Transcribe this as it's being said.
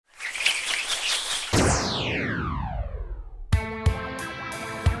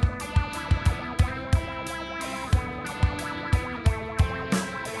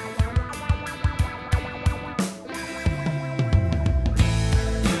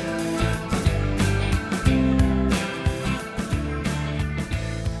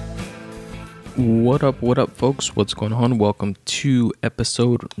What up, folks? What's going on? Welcome to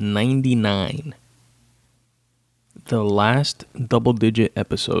episode 99. The last double-digit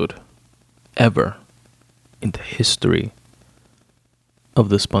episode ever in the history of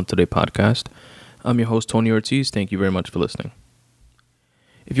the Spun Today podcast. I'm your host, Tony Ortiz. Thank you very much for listening.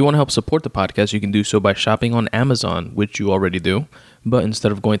 If you want to help support the podcast, you can do so by shopping on Amazon, which you already do. But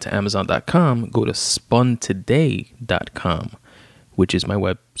instead of going to Amazon.com, go to spuntoday.com, which is my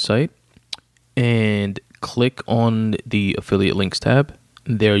website. And click on the affiliate links tab.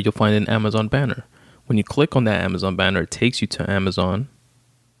 There you'll find an Amazon banner. When you click on that Amazon banner, it takes you to Amazon,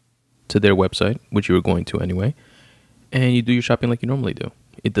 to their website, which you were going to anyway, and you do your shopping like you normally do.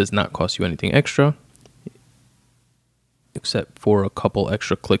 It does not cost you anything extra, except for a couple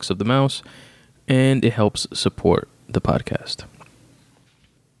extra clicks of the mouse, and it helps support the podcast.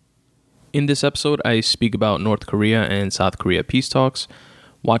 In this episode, I speak about North Korea and South Korea peace talks,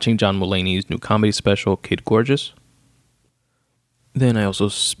 watching John Mulaney's new comedy special, Kid Gorgeous. Then I also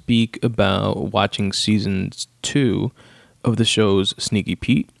speak about watching season 2 of the shows Sneaky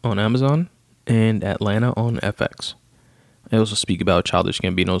Pete on Amazon and Atlanta on FX. I also speak about Childish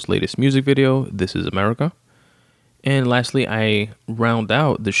Gambino's latest music video, This Is America. And lastly, I round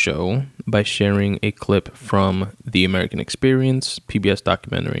out the show by sharing a clip from The American Experience PBS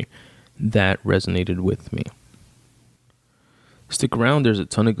documentary that resonated with me. Stick around, there's a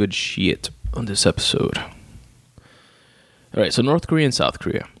ton of good shit on this episode. Alright, so North Korea and South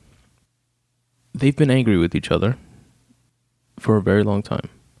Korea. They've been angry with each other for a very long time.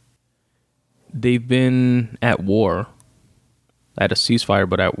 They've been at war, at a ceasefire,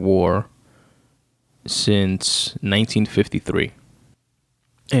 but at war since 1953.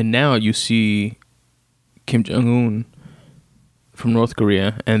 And now you see Kim Jong-un from North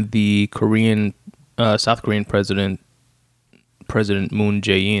Korea and the South Korean President Moon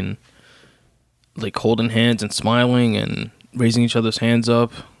Jae-in, like holding hands and smiling and raising each other's hands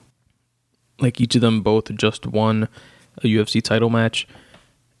up, like each of them both just won a UFC title match,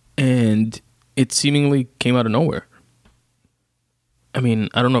 and it seemingly came out of nowhere. I mean,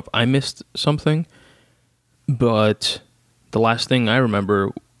 I don't know if I missed something, but the last thing I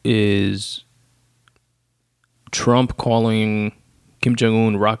remember is Trump calling Kim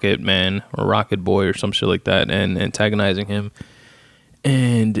Jong-un Rocket Man or Rocket Boy or some shit like that and antagonizing him,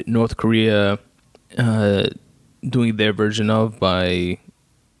 and North Korea doing their version of by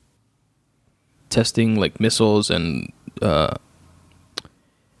testing like missiles and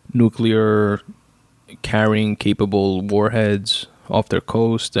nuclear carrying capable warheads off their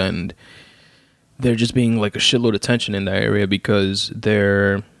coast, and they're just being like a shitload of tension in that area because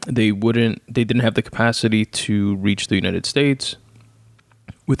they didn't have the capacity to reach the United States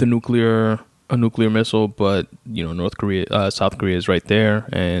with a nuclear missile, but South Korea is right there,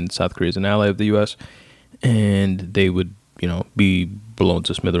 and South Korea is an ally of the U.S., and they would be blown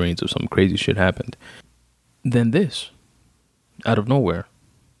to smithereens if some crazy shit happened. Then this, out of nowhere.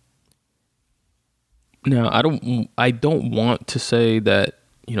 Now I don't want to say that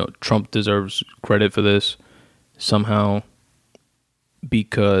Trump deserves credit for this somehow,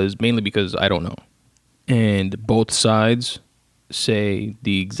 mainly because I don't know, and both sides say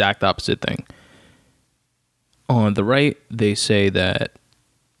the exact opposite thing. On the right, they say that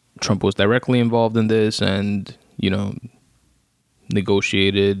Trump was directly involved in this and,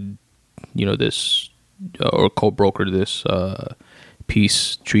 negotiated, this or co-brokered this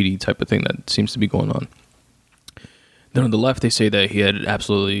peace treaty type of thing that seems to be going on. Then on the left, they say that he had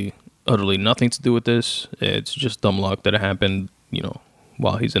absolutely, utterly nothing to do with this. It's just dumb luck that it happened,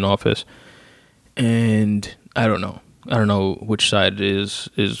 while he's in office. And I don't know. I don't know which side is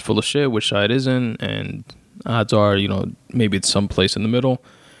full of shit, which side isn't, and odds are, maybe it's someplace in the middle.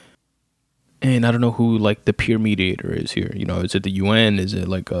 And I don't know who like the peer mediator is here. Is it the UN? Is it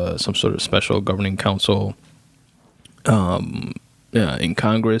like some sort of special governing council in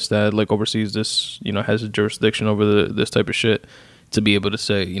Congress that like oversees this, has a jurisdiction over this type of shit to be able to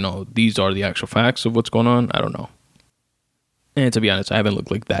say, these are the actual facts of what's going on? I don't know. And to be honest, I haven't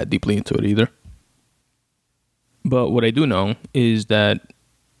looked like that deeply into it either. But what I do know is that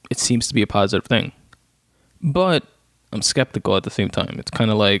it seems to be a positive thing. But I'm skeptical at the same time. It's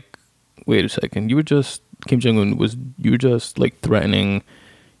kind of like, wait a second, Kim Jong-un you were just like threatening,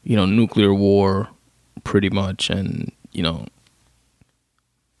 nuclear war pretty much, and,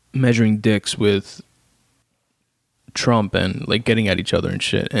 measuring dicks with Trump and like getting at each other and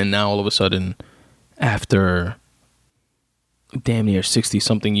shit. And now all of a sudden, after damn near 60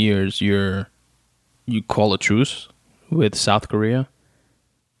 something years, you call a truce with South Korea,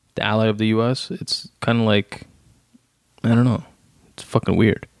 the ally of the U.S. It's kind of like, I don't know. It's fucking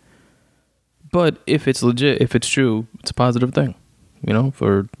weird. But if it's legit, if it's true, it's a positive thing,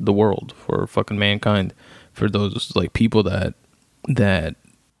 for the world, for fucking mankind, for those like people that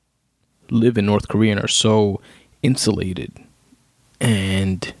live in North Korea and are so insulated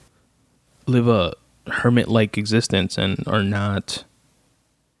and live a hermit-like existence and are not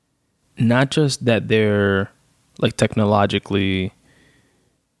just that they're like technologically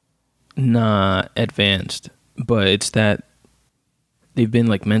not advanced, but it's that they've been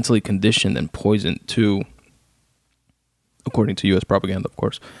like mentally conditioned and poisoned to, according to US propaganda, of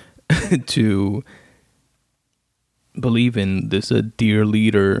course, to believe in this dear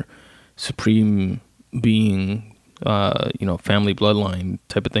leader, supreme being, family bloodline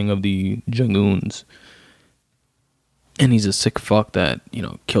type of thing of the Jong-uns. And he's a sick fuck that,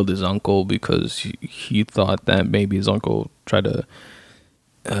 killed his uncle because he thought that maybe his uncle tried to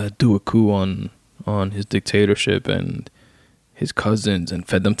do a coup on his dictatorship and his cousins and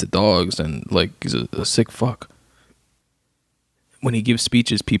fed them to dogs, and like he's a sick fuck. When he gives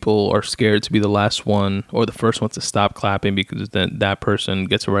speeches, people are scared to be the last one or the first one to stop clapping because then that person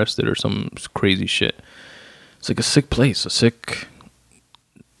gets arrested or some crazy shit. It's like a sick place, how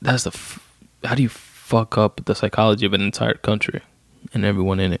do you fuck up the psychology of an entire country and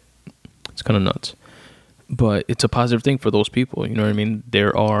everyone in it? It's kind of nuts. But it's a positive thing for those people, you know what I mean?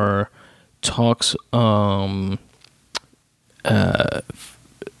 There are talks, for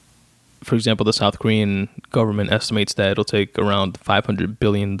example, the South Korean government estimates that it'll take around $500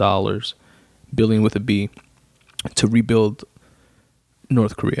 billion, billion with a B, to rebuild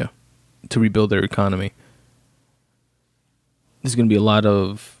North Korea, to rebuild their economy. There's going to be a lot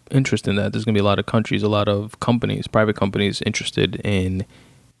of interest in that. There's going to be a lot of countries, a lot of companies, private companies interested in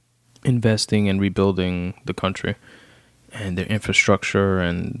investing and rebuilding the country and their infrastructure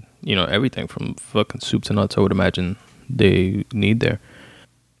and, everything from fucking soup to nuts, I would imagine they need there.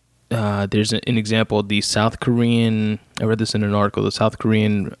 There's an example, the South Korean, I read this in an article, the South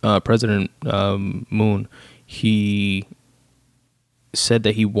Korean President Moon, he said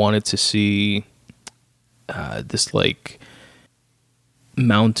that he wanted to see this like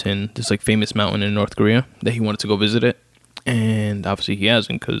mountain, this like famous mountain in North Korea, that he wanted to go visit it. And obviously he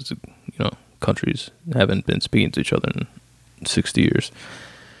hasn't because, countries haven't been speaking to each other in 60 years.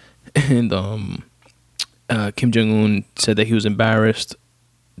 And Kim Jong-un said that he was embarrassed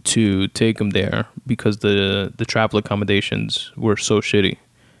to take him there because the travel accommodations were so shitty,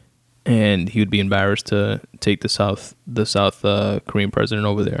 and he would be embarrassed to take the South Korean president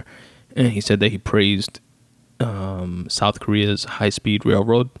over there. And he said that he praised South Korea's high-speed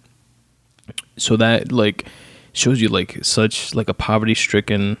railroad. So that like shows you like such like a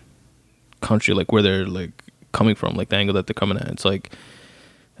poverty-stricken country, like where they're like coming from, like the angle that they're coming at. It's like,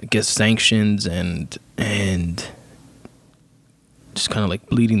 I guess, sanctions and just kind of like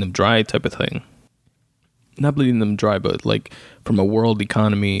bleeding them dry type of thing. Not bleeding them dry, but like from a world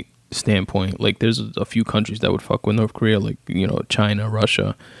economy standpoint, like there's a few countries that would fuck with North Korea, like, China,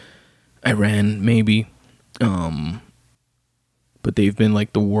 Russia, Iran, maybe. But they've been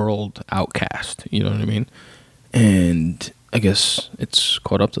like the world outcast, you know what I mean? And I guess it's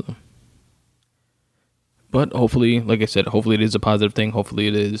caught up to them. But hopefully, like I said, hopefully it is a positive thing. Hopefully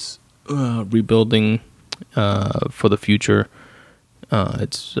it is rebuilding for the future.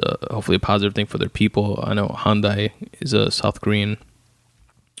 It's hopefully a positive thing for their people. I know Hyundai is a South Korean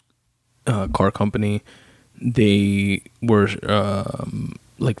car company. They were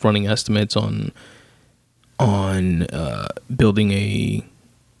like running estimates on building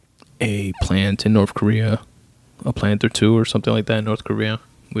a plant in North Korea, a plant or two or something like that in North Korea,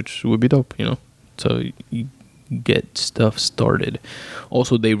 which would be dope, So you get stuff started.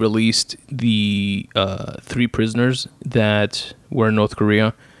 Also, they released the 3 prisoners that were in North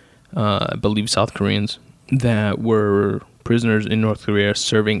Korea, I believe South Koreans, that were prisoners in North Korea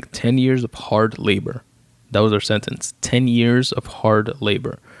serving 10 years of hard labor. That was their sentence, 10 years of hard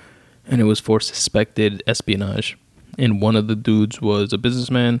labor. And it was for suspected espionage. And one of the dudes was a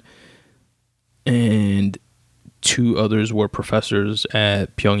businessman, and 2 others were professors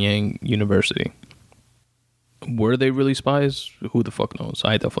at Pyongyang University. Were they really spies? Who the fuck knows?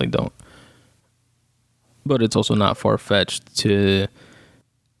 I definitely don't. But it's also not far-fetched to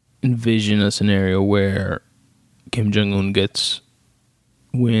envision a scenario where Kim Jong-un gets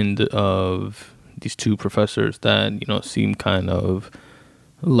wind of these 2 professors that, seem kind of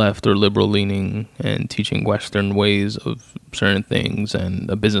left or liberal leaning and teaching Western ways of certain things, and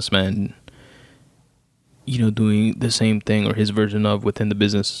a businessman, doing the same thing or his version of within the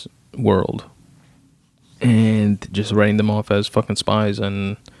business world. And just writing them off as fucking spies,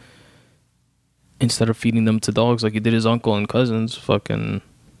 and instead of feeding them to dogs like he did his uncle and cousins, fucking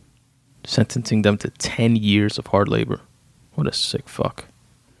sentencing them to 10 years of hard labor. What a sick fuck.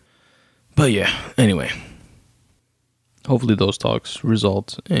 But yeah, anyway. Hopefully those talks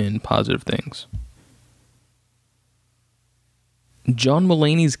result in positive things. John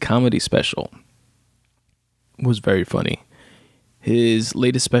Mulaney's comedy special was very funny. His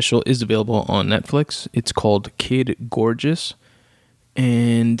latest special is available on Netflix. It's called Kid Gorgeous.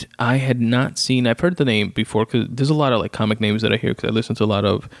 And I had not seen, I've heard the name before because there's a lot of like comic names that I hear because I listen to a lot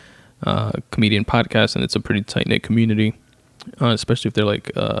of comedian podcasts, and it's a pretty tight-knit community, especially if they're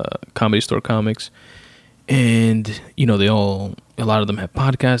like Comedy Store comics. And, you know, a lot of them have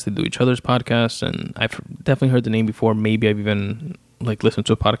podcasts. They do each other's podcasts. And I've definitely heard the name before. Maybe I've even like listened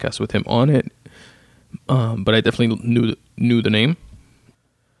to a podcast with him on it. But I definitely knew the name.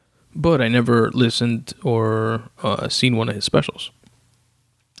 But I never listened or seen one of his specials.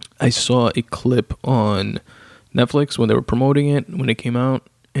 I saw a clip on Netflix when they were promoting it, when it came out.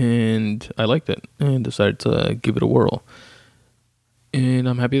 And I liked it and decided to give it a whirl. And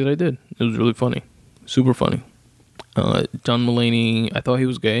I'm happy that I did. It was really funny. Super funny. John Mulaney, I thought he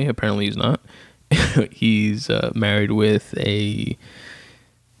was gay. Apparently he's not. He's married with a...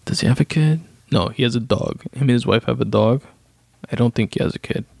 Does he have a kid? No, he has a dog. Him and his wife have a dog. I don't think he has a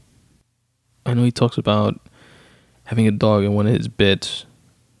kid. I know he talks about having a dog in one of his bits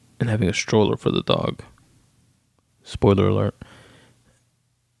and having a stroller for the dog. Spoiler alert.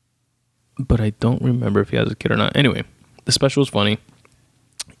 But I don't remember if he has a kid or not. Anyway, the special was funny.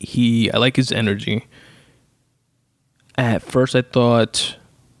 I like his energy. At first I thought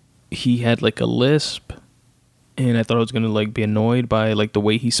he had like a lisp, and I thought I was gonna like be annoyed by like the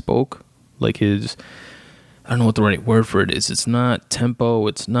way he spoke. Like his, I don't know what the right word for it is. It's not tempo,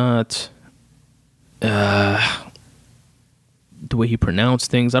 it's not the way he pronounced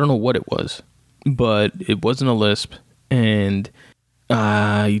things. I don't know what it was. But it wasn't a lisp, and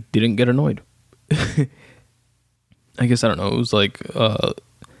I didn't get annoyed. I guess, I don't know, it was like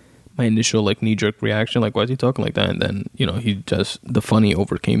my initial like knee-jerk reaction, like, why is he talking like that? And then, you know, the funny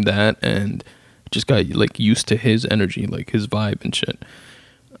overcame that, and just got like used to his energy, like his vibe and shit.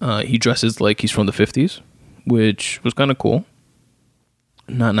 He dresses like he's from the 50s, which was kind of cool.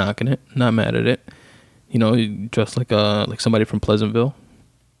 Not knocking it, not mad at it. You know, he dressed like somebody from Pleasantville.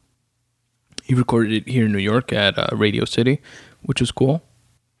 He recorded it here in New York at Radio City, which was cool.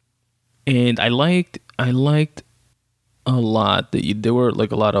 And I liked a lot that there were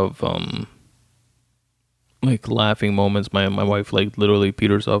like a lot of like laughing moments. My wife like literally peed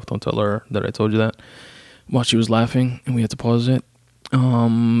herself. Don't tell her that I told you that. While she was laughing, and we had to pause it.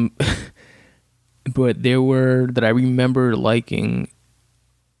 But there were that I remember liking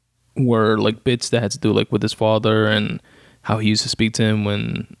were like bits that had to do like with his father and how he used to speak to him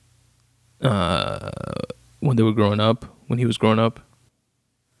when they were growing up, when he was growing up.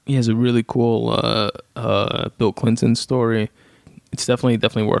 He has a really cool Bill Clinton story. It's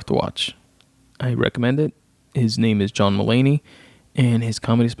definitely worth to watch. I recommend it. His name is John Mulaney, and his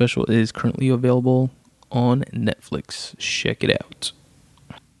comedy special is currently available on Netflix. Check it out.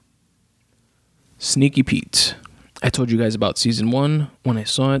 Sneaky Pete. I told you guys about season 1 when I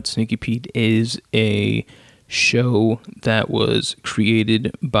saw it. Sneaky Pete is a show that was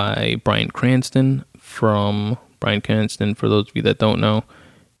created by Bryan Cranston. Bryan Cranston, for those of you that don't know,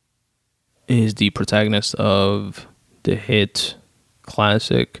 is the protagonist of the hit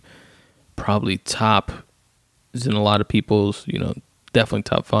classic, probably top, is in a lot of people's, you know, definitely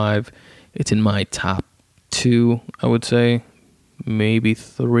top 5. It's in my top 2, I would say. Maybe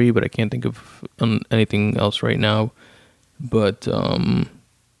 3, but I can't think of anything else right now. But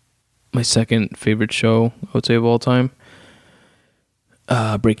my second favorite show, I would say, of all time,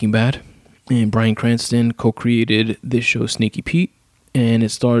 Breaking Bad. And Bryan Cranston co-created this show, Sneaky Pete, and it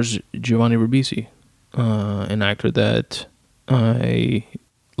stars Giovanni Ribisi, an actor that I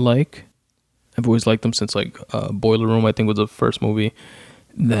like. I've always liked him since like Boiler Room, I think, was the first movie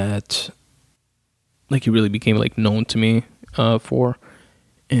that like he really became like known to me for.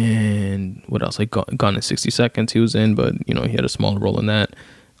 And what else? Like Gone in 60 Seconds he was in, but you know, he had a smaller role in that.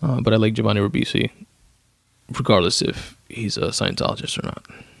 But I like Giovanni Ribisi, regardless if he's a Scientologist or not.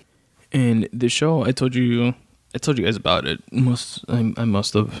 And this show, I told you guys about it. I must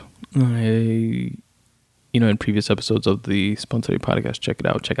have. In previous episodes of the Spontaneity Podcast, check it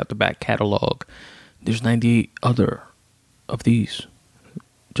out. Check out the back catalog. There's 98 other of these,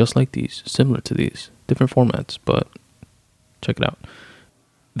 just like these, similar to these, different formats, but check it out.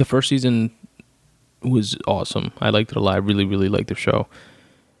 The first season was awesome. I liked it a lot. I really, really liked the show.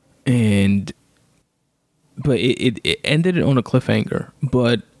 But it ended on a cliffhanger.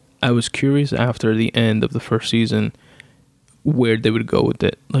 But I was curious after the end of the first season where they would go with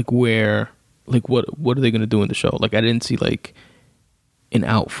it. Like what are they gonna do in the show? Like I didn't see like an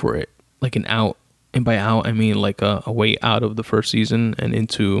out for it. Like an out, and by out I mean like a way out of the first season and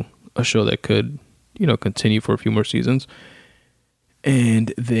into a show that could, continue for a few more seasons.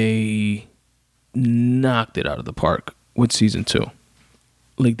 And they knocked it out of the park with season 2.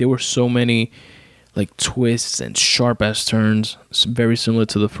 Like there were so many like twists and sharp ass turns, very similar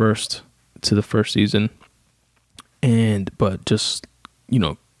to the first season, but just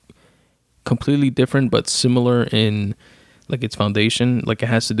completely different but similar in like its foundation. Like it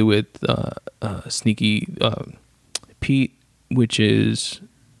has to do with Sneaky Pete, which is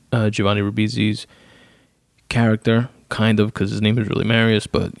Giovanni Ribisi's character, kind of, because his name is really Marius,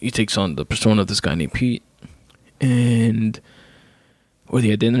 but he takes on the persona of this guy named Pete, or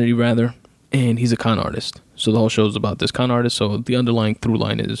the identity rather, and he's a con artist. So the whole show is about this con artist. So the underlying through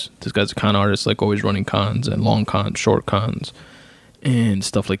line is this guy's a con artist, like always running cons and long cons, short cons, and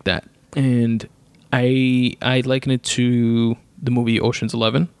stuff like that. And I liken it to the movie Ocean's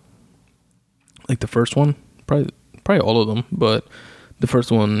 11, like the first one, probably all of them, but the first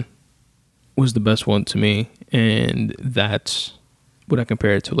one was the best one to me, and that's what I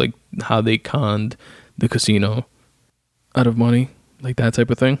compare it to, like how they conned the casino out of money, like that type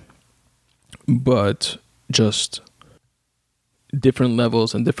of thing, but just different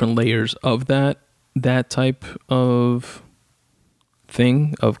levels and different layers of that type of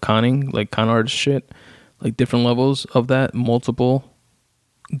thing of conning, like con artist shit, like different levels of that, multiple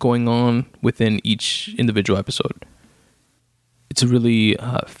going on within each individual episode. It's a really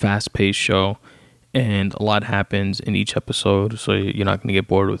fast-paced show, and a lot happens in each episode, so you're not going to get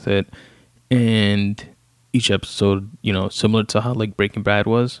bored with it. And each episode, similar to how like Breaking Bad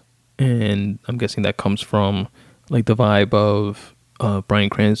was, and I'm guessing that comes from like the vibe of Bryan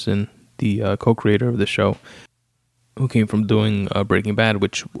Cranston, the co-creator of the show, who came from doing Breaking Bad,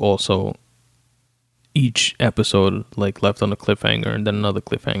 which also each episode like left on a cliffhanger, and then another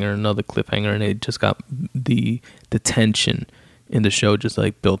cliffhanger, and it just got the tension in the show just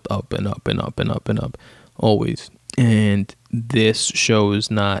like built up and up and up and up and up always. And this show is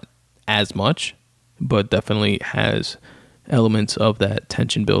not as much, but definitely has elements of that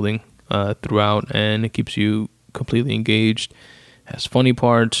tension building throughout, and it keeps you completely engaged. Has funny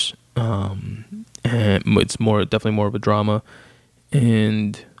parts, and it's definitely more of a drama,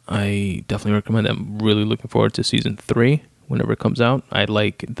 and I definitely recommend it. I'm really looking forward to season 3 whenever it comes out. I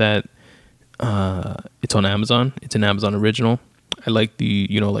like that it's on Amazon. It's an Amazon original. I like the,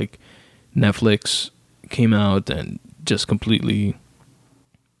 like Netflix came out and just completely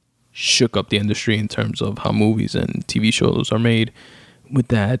shook up the industry in terms of how movies and TV shows are made with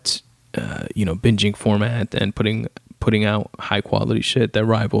that, binging format and putting out high quality shit that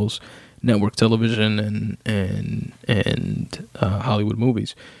rivals network television and Hollywood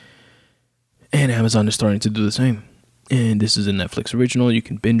movies. And Amazon is starting to do the same. And this is a Netflix original. You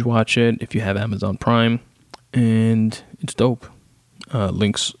can binge watch it if you have Amazon Prime, and it's dope.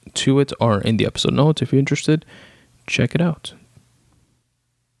 Links to it are in the episode notes. If you're interested, check it out.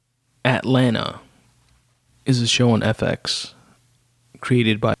 Atlanta is a show on FX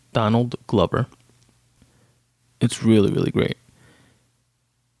created by Donald Glover. It's really, really great.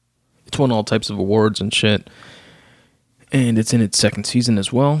 It's won all types of awards and shit. And it's in its second season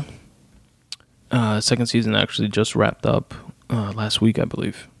as well. Second season actually just wrapped up last week, I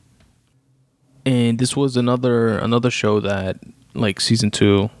believe. And this was another show that, like, season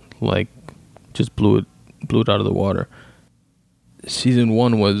 2, like, just blew it out of the water. Season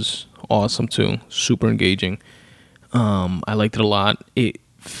 1 was awesome too, super engaging. I liked it a lot. It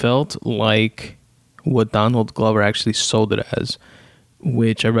felt like what Donald Glover actually sold it as,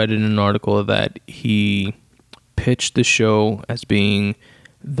 which I read in an article that he pitched the show as being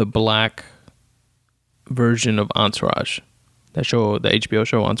the black version of Entourage. That show, the HBO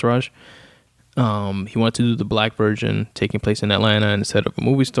show Entourage. He wanted to do the black version, taking place in Atlanta, and instead of a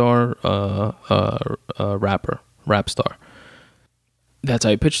movie star, a rap star. That's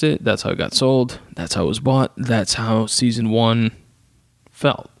how he pitched it. That's how it got sold. That's how it was bought. That's how season 1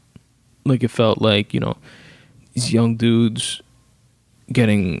 felt. Like, it felt like, these young dudes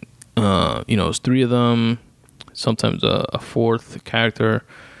getting, it's 3 of them, sometimes a fourth character,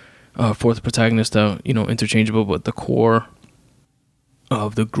 fourth protagonist, interchangeable, but the core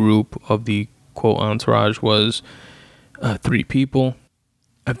of the group of the quote entourage was 3 people.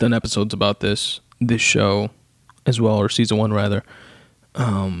 I've done episodes about this show as well, or season 1 rather,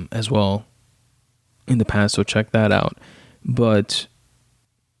 as well in the past, so check that out. But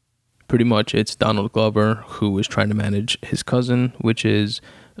pretty much it's Donald Glover who is trying to manage his cousin, which is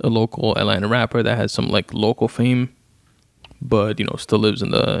a local Atlanta rapper that has some like local fame, but still lives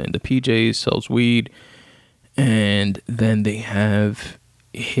in the PJs, sells weed. And then they have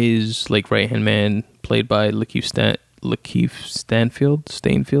his like right hand man, played by Lakeith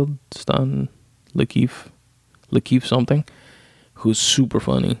Lakeith something, who's super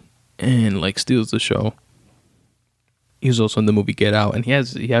funny and like steals the show. He was also in the movie Get Out, and he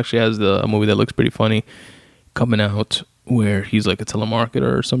actually has a movie that looks pretty funny coming out where he's like a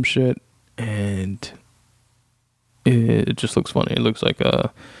telemarketer or some shit, and it just looks funny. It looks like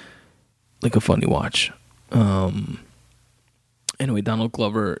a funny watch. Anyway, Donald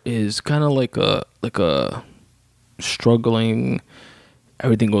Glover is kind of like a struggling.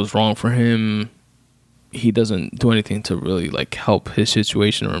 Everything goes wrong for him. He doesn't do anything to really like help his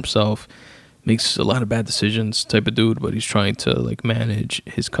situation or himself. Makes a lot of bad decisions type of dude, but he's trying to like manage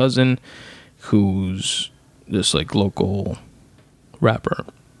his cousin, who's this like local rapper.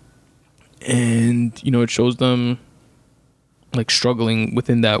 And it shows them like struggling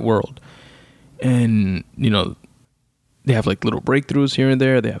within that world. And they have like little breakthroughs here and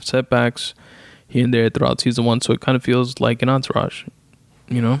there. They have setbacks here and there throughout season 1, so it kind of feels like an Entourage.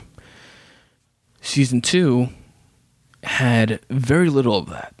 Season 2 had very little of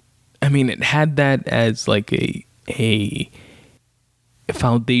that. I mean, it had that as like a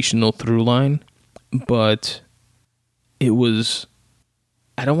foundational through line, but it was,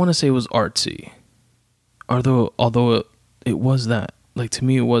 I don't want to say it was artsy, although it was that. Like, to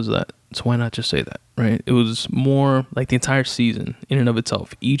me, it was that. So why not just say that, right? It was more like the entire season in and of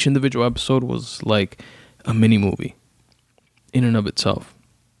itself. Each individual episode was like a mini movie in and of itself,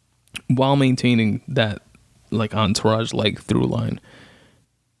 while maintaining that like Entourage-like through line,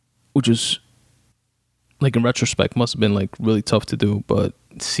 which is like in retrospect must have been like really tough to do, but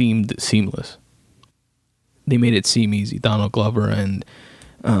seemed seamless. They made it seem easy. Donald Glover and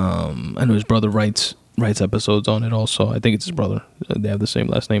I know his brother writes episodes on it also. I think it's his brother. They have the same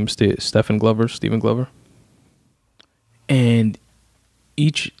last name, Stephen Glover. And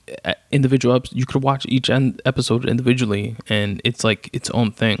each individual you could watch each episode individually, and it's like its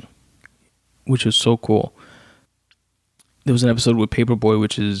own thing, which is so cool. There was an episode with Paperboy,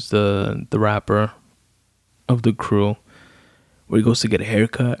 which is the rapper of the crew, where he goes to get a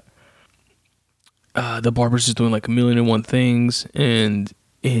haircut. The barber's just doing like a million and one things, and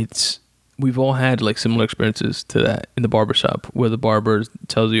we've all had like similar experiences to that in the barbershop, where the barber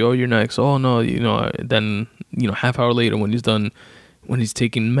tells you, "Oh, you're next." Oh no, then half hour later when he's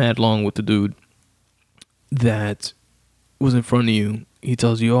taking mad long with the dude that was in front of you, he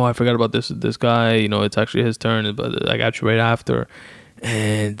tells you, "Oh, I forgot about this guy. It's actually his turn, but I got you right after."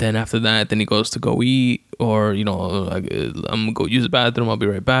 And then after that, then he goes to go eat, or I'm gonna go use the bathroom. I'll be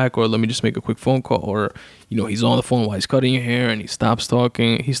right back, or let me just make a quick phone call, or he's on the phone while he's cutting your hair, and he stops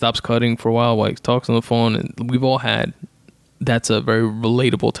talking. He stops cutting for a while he talks on the phone, and we've all had. That's a very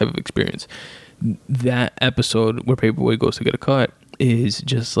relatable type of experience. That episode where Paperboy goes to get a cut is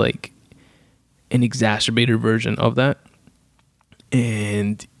just like an exacerbated version of that.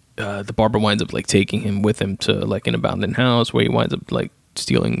 And the barber winds up like taking him with him to like an abandoned house, where he winds up like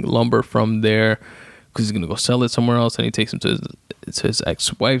stealing lumber from there because he's gonna go sell it somewhere else. And he takes him to his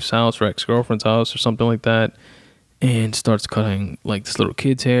ex-wife's house or ex-girlfriend's house or something like that, and starts cutting like this little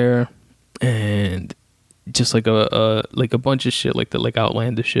kid's hair, and just like a bunch of shit like that, like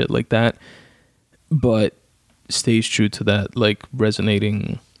outlandish shit like that, but stays true to that like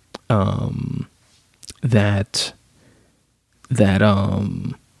resonating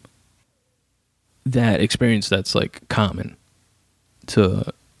that experience that's like common to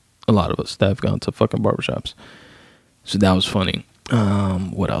a lot of us that have gone to fucking barbershops. So that was funny.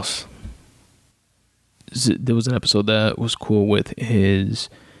 What else? There was an episode that was cool with his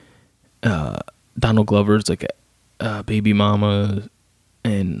Donald Glover's like baby mama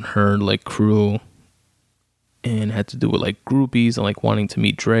and her like crew, and had to do with like groupies and like wanting to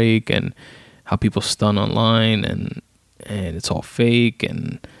meet Drake, and how people stun online and it's all fake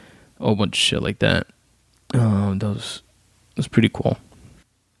and a whole bunch of shit like that. That was pretty cool.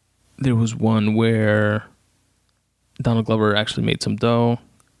 There was one where Donald Glover actually made some dough,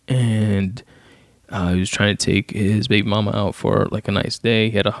 and he was trying to take his baby mama out for like a nice day.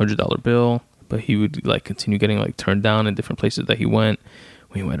 He had $100 bill, but he would like continue getting like turned down in different places that he went.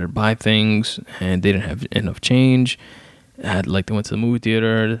 When he went to buy things and they didn't have enough change. They went to the movie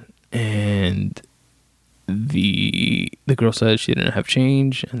theater, and the girl said she didn't have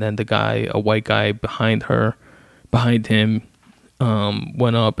change, and then a white guy behind him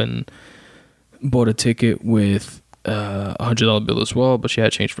went up and bought a ticket with $100 bill as well, but she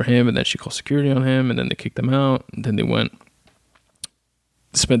had change for him, and then she called security on him, and then they kicked him out, and then they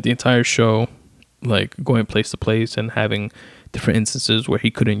spent the entire show like going place to place and having different instances where he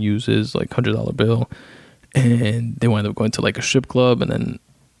couldn't use his like $100 bill, and they wound up going to like a strip club, and then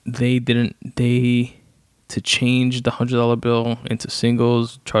they to change the $100 bill into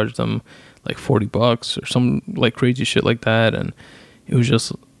singles charged them like $40 or some like crazy shit like that. And it was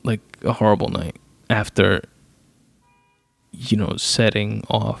just like a horrible night after, you know, setting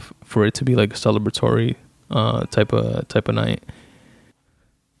off for it to be like a celebratory type of night.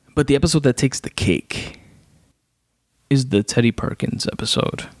 But the episode that takes the cake is the Teddy Perkins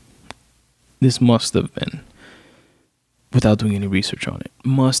episode. This must have been, without doing any research on it,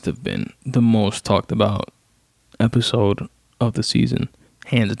 must have been the most talked about episode of the season,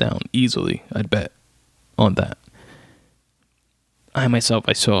 hands down, easily. I'd bet on that. I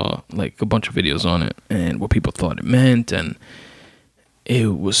saw like a bunch of videos on it and what people thought it meant, and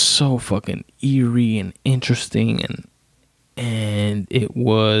it was so fucking eerie and interesting, and it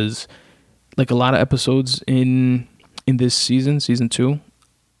was like a lot of episodes in this season 2.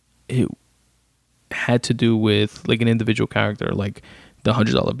 It had to do with like an individual character. Like the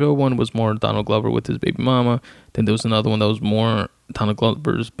 $100 bill one was more Donald Glover with his baby mama. Then there was another one that was more Donald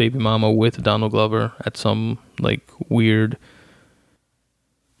Glover's baby mama with Donald Glover at some like weird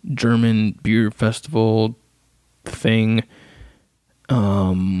German beer festival thing.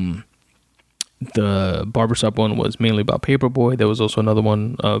 The barbershop one was mainly about Paperboy. There was also another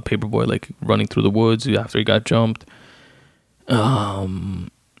one, Paperboy like running through the woods after he got jumped. There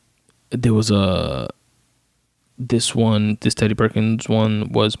was this Teddy Perkins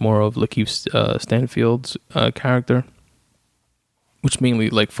one was more of Lakeith Stanfield's character, which mainly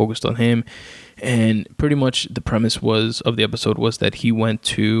like focused on him. And pretty much the premise of the episode was that he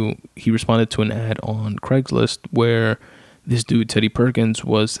responded to an ad on Craigslist where this dude Teddy Perkins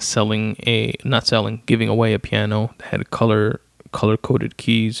was giving away a piano that had color coded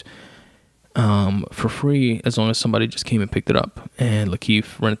keys for free as long as somebody just came and picked it up. And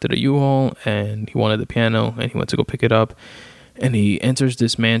Lakeith rented a U-Haul and he wanted the piano and he went to go pick it up, and he enters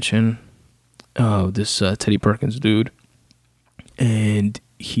this mansion of this Teddy Perkins dude, and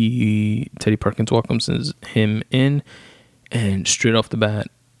Teddy Perkins welcomes him in, and straight off the bat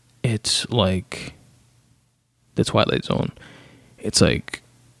it's like the Twilight Zone. It's like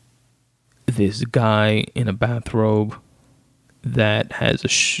this guy in a bathrobe that has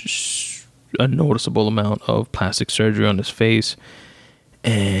a noticeable amount of plastic surgery on his face,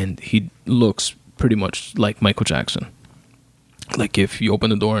 and he looks pretty much like Michael Jackson. Like if you open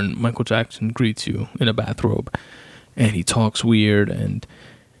the door and Michael Jackson greets you in a bathrobe, and he talks weird and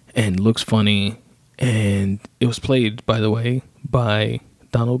looks funny. And it was played, by the way, by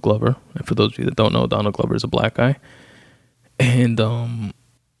Donald Glover. And for those of you that don't know, Donald Glover is a black guy. And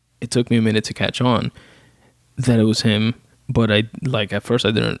it took me a minute to catch on that it was him. But at first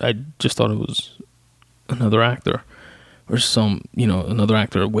I just thought it was another actor or another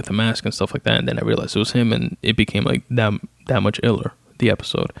actor with a mask and stuff like that. And then I realized it was him, and it became like that much iller, the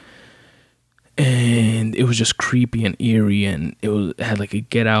episode. And it was just creepy and eerie, and it had like a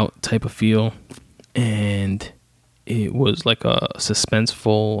Get Out type of feel. And it was like a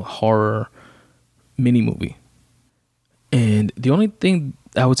suspenseful horror mini movie. And the only thing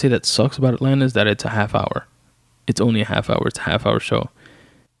I would say that sucks about Atlanta is that it's a half hour. It's only a half hour. It's a half hour show.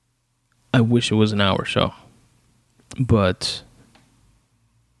 I wish it was an hour show, but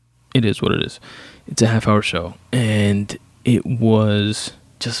it is what it is. It's a half hour show, and it was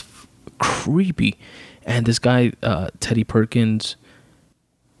just creepy. And this guy, Teddy Perkins,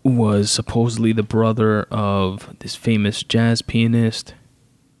 was supposedly the brother of this famous jazz pianist.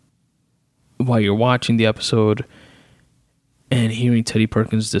 While you're watching the episode and hearing Teddy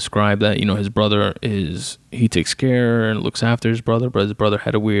Perkins describe that, his brother he takes care and looks after his brother, but his brother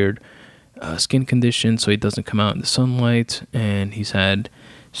had a weird skin condition, so he doesn't come out in the sunlight, and he's had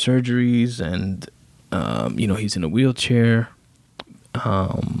surgeries, and he's in a wheelchair.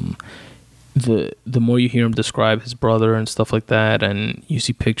 The more you hear him describe his brother and stuff like that, and you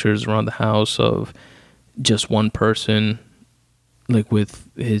see pictures around the house of just one person, like with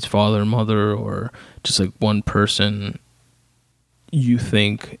his father and mother, or just like one person, you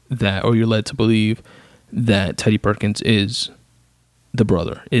think that, or you're led to believe that Teddy Perkins is the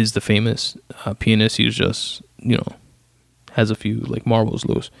brother, is the famous pianist. He's just, has a few like marbles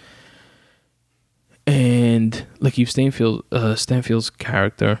loose. And Lakeith Stanfield's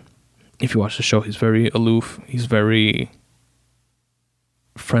character, if you watch the show, he's very aloof. He's very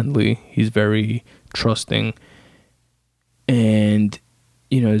friendly. He's very trusting. And,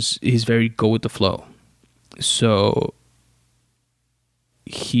 he's very go with the flow. So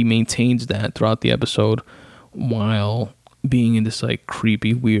he maintains that throughout the episode while being in this like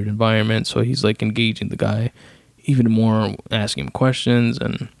creepy, weird environment. So he's like engaging the guy even more, asking him questions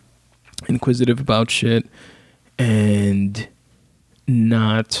and inquisitive about shit, and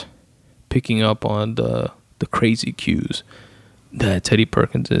not picking up on the crazy cues that Teddy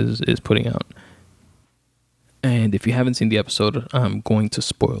Perkins is putting out. And if you haven't seen the episode, I'm going to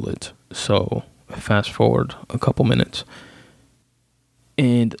spoil it. So fast forward a couple minutes.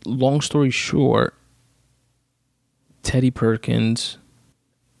 And long story short, Teddy Perkins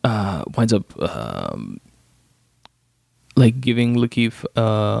winds up like giving Lakeith,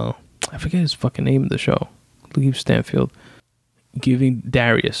 I forget his fucking name in the show, Lakeith Stanfield, giving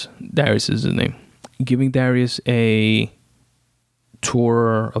Darius is his name, giving Darius a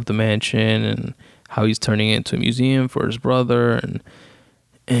tour of the mansion and how he's turning it into a museum for his brother,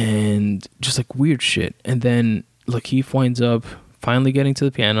 and just like weird shit. And then Lakeith winds up finally getting to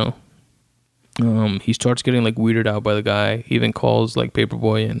the piano. He starts getting like weirded out by the guy. He even calls like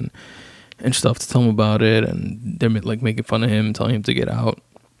Paperboy and stuff to tell him about it, and they're like making fun of him, telling him to get out.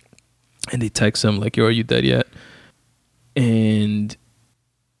 And they text him like, "Yo, are you dead yet?" And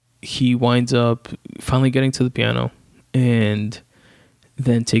he winds up finally getting to the piano, and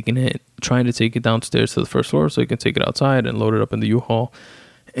then trying to take it downstairs to the first floor so he can take it outside and load it up in the U-Haul.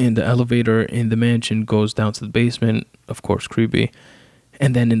 And the elevator in the mansion goes down to the basement, of course, creepy.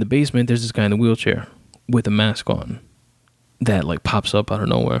 And then in the basement, there's this guy in the wheelchair with a mask on that like pops up out of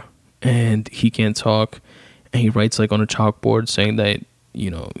nowhere. And he can't talk. And he writes like on a chalkboard saying that, you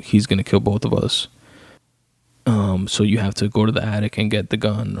know, he's going to kill both of us. So you have to go to the attic and get the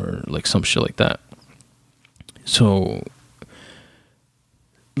gun or like some shit like that. So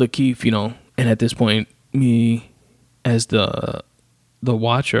Lakeith, you know, and at this point, me as the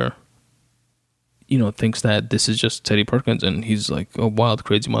watcher, you know, thinks that this is just Teddy Perkins and he's like a wild,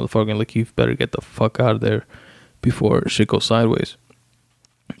 crazy motherfucker, and Lakeith better get the fuck out of there before shit goes sideways.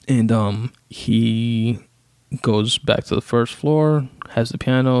 And he goes back to the first floor, has the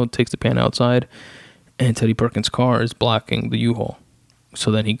piano, takes the piano outside, and Teddy Perkins' car is blocking the U-Haul. So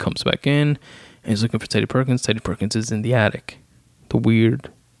then he comes back in and he's looking for Teddy Perkins. Teddy Perkins is in the attic. The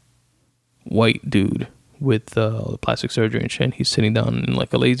weird white dude with the plastic surgery and shit. He's sitting down in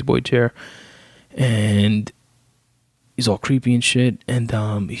like a lazy boy chair, and he's all creepy and shit.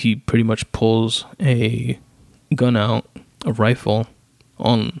 And he pretty much pulls a gun out, a rifle,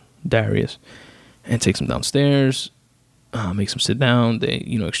 on Darius, and takes him downstairs, makes him sit down. They,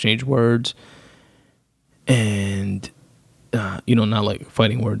 you know, exchange words, and you know, not like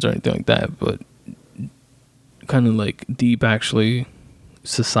fighting words or anything like that, but kind of like deep, actually,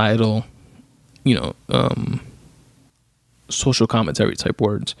 societal, you know, social commentary type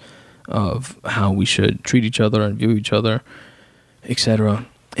words of how we should treat each other and view each other, etc.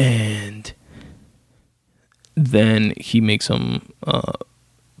 And then he makes him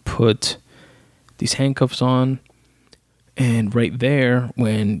put these handcuffs on, and right there,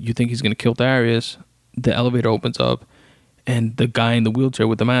 when you think he's gonna kill Darius, the elevator opens up, and the guy in the wheelchair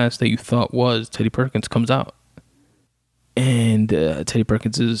with the mask that you thought was Teddy Perkins comes out. And Teddy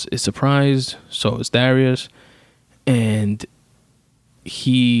Perkins is surprised, so is Darius, and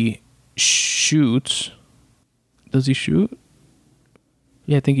he shoots. Does he shoot?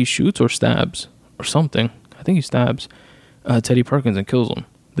 Yeah, I think he shoots or stabs or something. I think he stabs Teddy Perkins and kills him.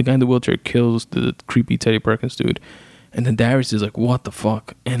 The guy in the wheelchair kills the creepy Teddy Perkins dude. And then Darius is like, what the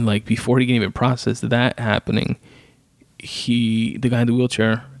fuck? And like before he can even process that happening, the guy in the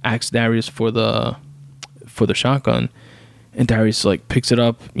wheelchair asks Darius for the shotgun. And Darius like picks it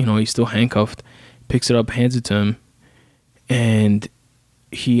up, you know, he's still handcuffed, picks it up, hands it to him, and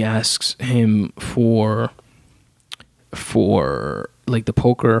he asks him for like the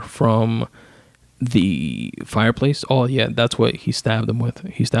poker from the fireplace. Oh yeah, that's what he stabbed him with.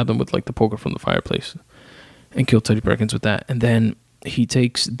 He stabbed him with like the poker from the fireplace and killed Teddy Perkins with that. And then he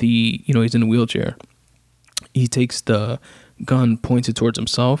takes the, you know, he's in a wheelchair. He takes the gun, points it towards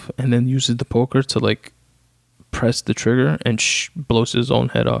himself, and then uses the poker to like press the trigger and blows his own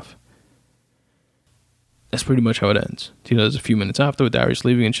head off. That's pretty much how it ends. You know, there's a few minutes after with Darius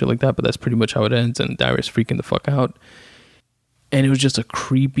leaving and shit like that, but that's pretty much how it ends, and Darius freaking the fuck out. And it was just a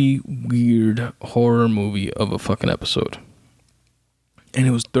creepy, weird horror movie of a fucking episode. And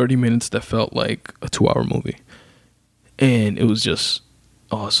it was 30 minutes that felt like a 2-hour movie. And it was just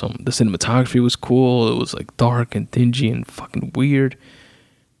awesome. The cinematography was cool. It was like dark and dingy and fucking weird.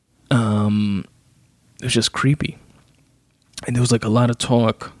 It was just creepy. And there was like a lot of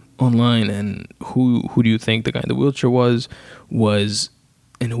talk online, and who do you think the guy in the wheelchair was,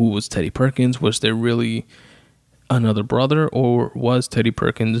 and who was Teddy Perkins? Was there really another brother, or was Teddy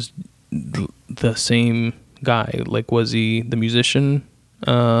Perkins the same guy. Like, was he the musician,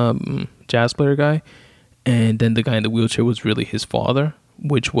 jazz player guy? And then the guy in the wheelchair was really his father,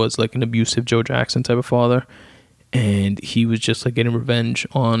 which was like an abusive Joe Jackson type of father. And he was just like getting revenge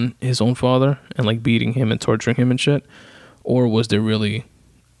on his own father and like beating him and torturing him and shit. Or was there really,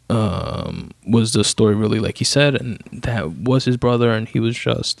 was the story really like he said, and that was his brother, and he was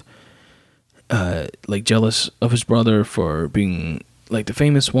just like jealous of his brother for being like the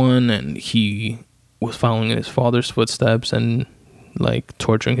famous one, and he was following in his father's footsteps and like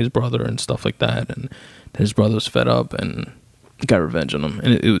torturing his brother and stuff like that, and his brother was fed up and got revenge on him,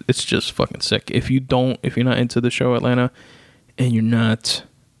 and it's just fucking sick. If you're not into the show Atlanta, and you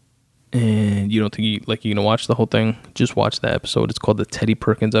don't think you're gonna watch the whole thing, just watch that episode. It's called the Teddy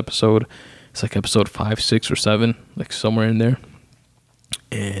Perkins episode. It's like episode 5, 6, or 7, like somewhere in there,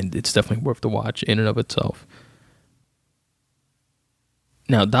 and it's definitely worth the watch in and of itself.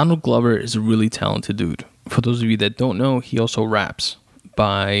 Now, Donald Glover is a really talented dude. For those of you that don't know, he also raps.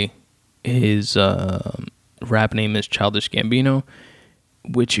 By his rap name is Childish Gambino,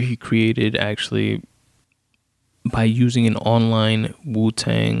 which he created actually by using an online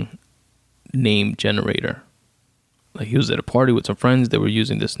Wu-Tang name generator. Like, he was at a party with some friends. They were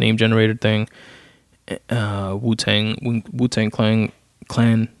using this name generator thing, Wu-Tang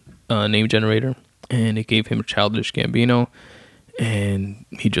Clan name generator, and it gave him Childish Gambino. And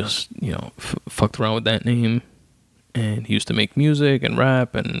he just, fucked around with that name. And he used to make music and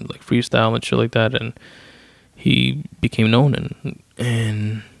rap and like freestyle and shit like that. And he became known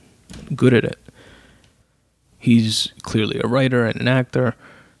and good at it. He's clearly a writer and an actor.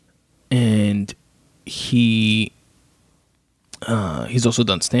 And he's also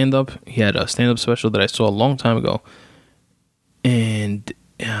done stand-up. He had a stand-up special that I saw a long time ago. And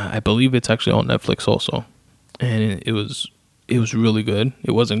I believe it's actually on Netflix also. And it was really good.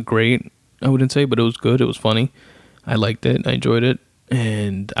 It wasn't great, I wouldn't say, but it was good. It was funny. I liked it. I enjoyed it.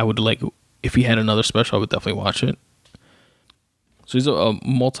 And I would if he had another special, I would definitely watch it. So he's a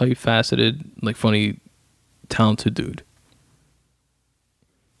multifaceted, like, funny, talented dude.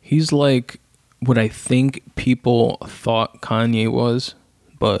 He's like what I think people thought Kanye was,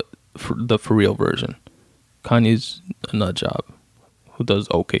 but for the for real version. Kanye's a nut job who does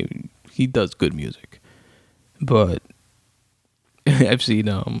okay. He does good music. But I've seen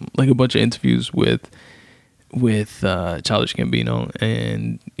like a bunch of interviews with Childish Gambino,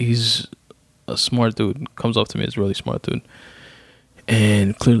 and he's a smart dude. Comes off to me as a really smart dude,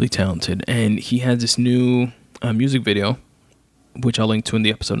 and clearly talented. And he has this new music video, which I'll link to in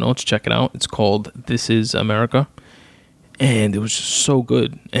the episode notes. Check it out. It's called "This Is America," and it was just so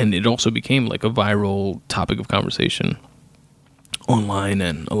good. And it also became like a viral topic of conversation online,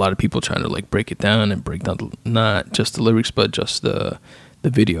 and a lot of people trying to like break it down and break down not just the lyrics, but just the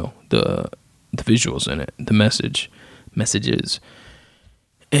video, the visuals in it, the messages.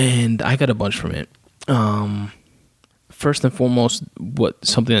 And I got a bunch from it. First and foremost,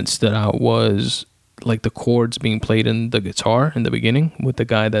 something that stood out was like the chords being played in the guitar in the beginning with the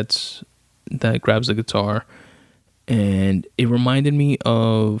guy that grabs the guitar, and it reminded me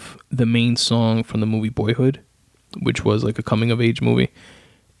of the main song from the movie Boyhood, which was like a coming of age movie.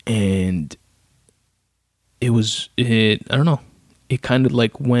 And I don't know, it kind of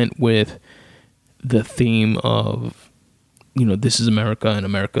like went with the theme of, this is America, and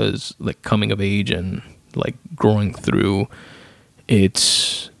America is like coming of age and like growing through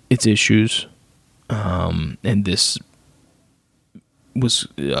its issues. And this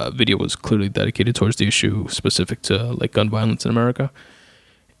video was clearly dedicated towards the issue specific to like gun violence in America.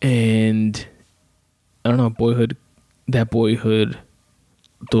 And I don't know, Boyhood,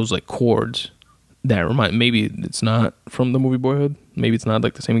 those like chords that remind, maybe it's not from the movie Boyhood, maybe it's not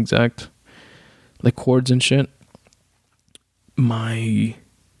like the same exact like chords and shit. My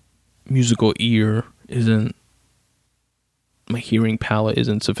musical ear my hearing palette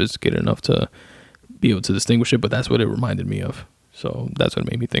isn't sophisticated enough to be able to distinguish it, but that's what it reminded me of. So that's what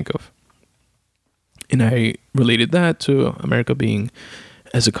it made me think of. And I related that to America being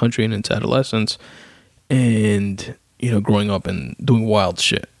as a country and into adolescence, and growing up and doing wild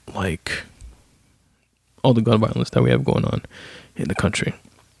shit like all the gun violence that we have going on in the country,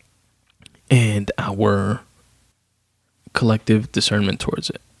 and our collective discernment towards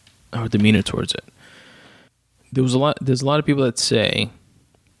it, our demeanor towards it. There's a lot of people that say,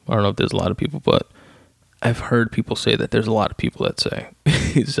 I don't know if there's a lot of people, but I've heard people say that there's a lot of people that say.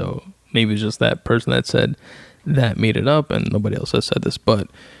 So maybe it's just that person that said that made it up and nobody else has said this, but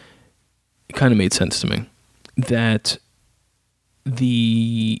it kind of made sense to me that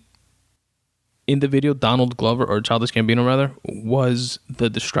in the video, Donald Glover, or Childish Gambino rather, was the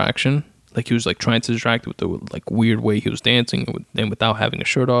distraction Like he was like trying to distract with the like weird way he was dancing and without having a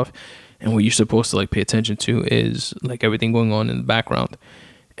shirt off. And what you're supposed to like pay attention to is like everything going on in the background.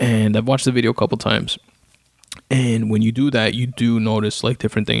 And I've watched the video a couple times. And when you do that, you do notice like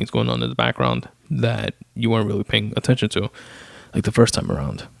different things going on in the background that you weren't really paying attention to like the first time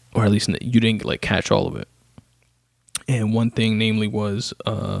around, or at least you didn't like catch all of it. And one thing namely was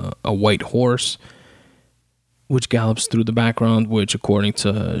a white horse which gallops through the background, which according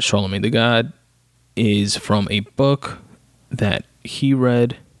to Charlemagne the God is from a book that he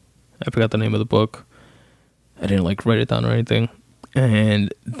read. I forgot the name of the book. I didn't like write it down or anything.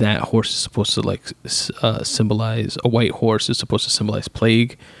 And that horse is supposed to like symbolize, a white horse is supposed to symbolize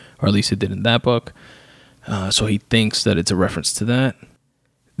plague, or at least it did in that book. So he thinks that it's a reference to that.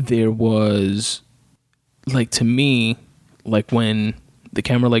 There was, like, to me, like when the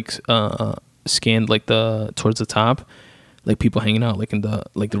camera like scanned like the towards the top, like people hanging out like in the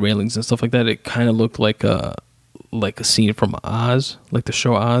like the railings and stuff like that, it kind of looked like a scene from Oz, like the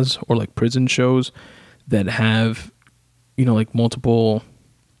show Oz, or like prison shows that have, you know, like multiple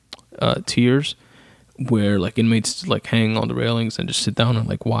tiers where like inmates like hang on the railings and just sit down and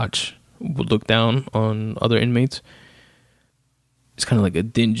like look down on other inmates. It's kind of like a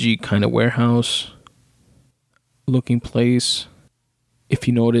dingy kind of warehouse looking place. If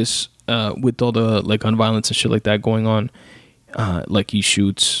you notice, with all the like gun violence and shit like that going on, like he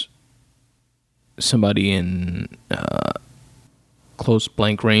shoots somebody in close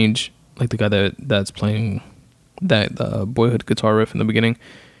blank range, like the guy that's playing that Boyhood guitar riff in the beginning.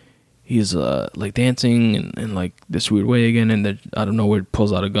 He's like dancing in like this weird way again, and then out of nowhere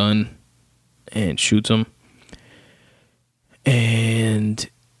pulls out a gun and shoots him. And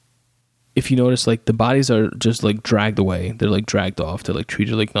if you notice, like the bodies are just like dragged away, they're like dragged off, they're like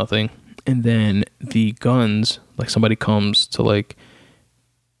treated like nothing. And then the guns, like somebody comes to like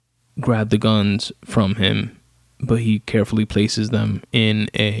grab the guns from him, but he carefully places them in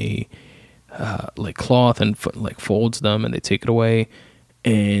a like cloth and like folds them, and they take it away.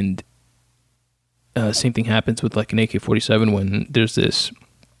 And same thing happens with like an AK-47 when there's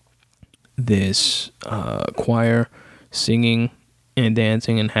this choir singing and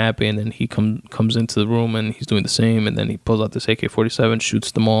dancing and happy, and then he comes into the room and he's doing the same, and then he pulls out this AK-47,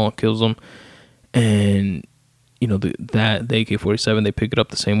 shoots them all, kills them. And you know, the AK-47, they pick it up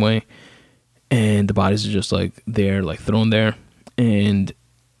the same way, and the bodies are just like there, like thrown there. And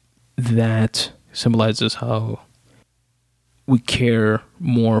that symbolizes how we care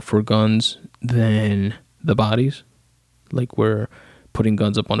more for guns than the bodies. Like we're putting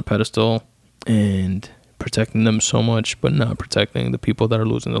guns up on a pedestal and protecting them so much, but not protecting the people that are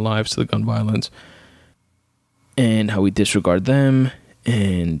losing their lives to the gun violence, and how we disregard them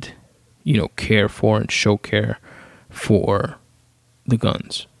and, you know, care for and show care for the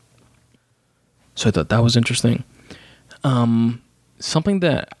guns. So I thought that was interesting. Something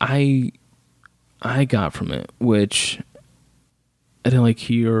that I got from it, which I didn't like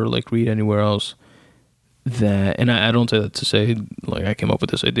hear or like read anywhere else, that, and I don't say that to say like I came up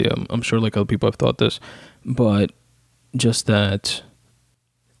with this idea. I'm sure like other people have thought this, but just that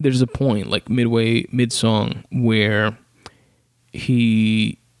there's a point like mid song where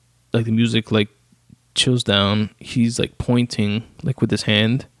he, like the music like chills down, he's like pointing like with his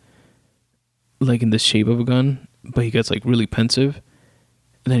hand like in the shape of a gun, but he gets like really pensive,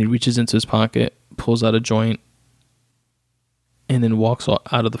 and then he reaches into his pocket, pulls out a joint, and then walks off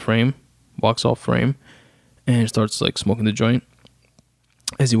frame and starts like smoking the joint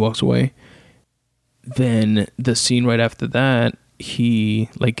as he walks away. Then the scene right after that, he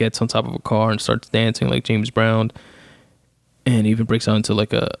like gets on top of a car and starts dancing like James Brown, and even breaks out into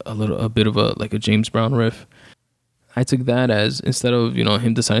like a bit of a like a James Brown riff. I took that as, instead of, you know,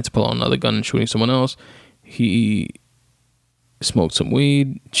 him deciding to pull out another gun and shooting someone else, he smoked some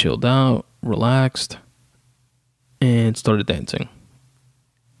weed, chilled out, relaxed, and started dancing.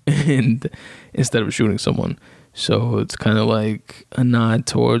 And instead of shooting someone. So it's kind of like a nod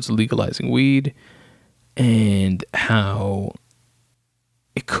towards legalizing weed, and how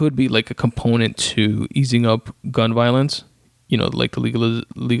it could be like a component to easing up gun violence, you know, like the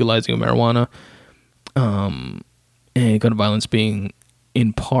legalizing of marijuana, and gun violence being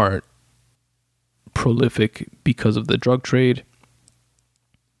in part prolific because of the drug trade,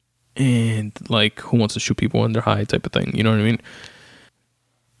 and like who wants to shoot people when they're high type of thing, you know what I mean?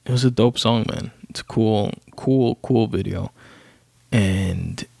 It was a dope song, man. It's a cool video,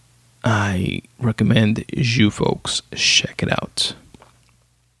 and I recommend you folks check it out.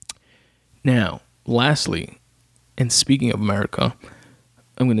 Now, lastly, and speaking of America,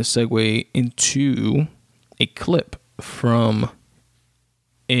 I'm going to segue into a clip from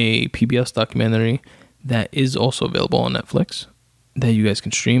a PBS documentary that is also available on Netflix that you guys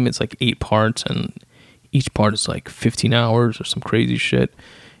can stream. It's like 8 parts, and each part is like 15 hours or some crazy shit.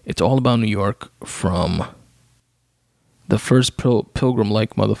 It's all about New York, from the first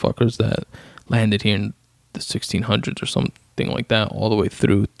pilgrim-like motherfuckers that landed here in the 1600s or something like that, all the way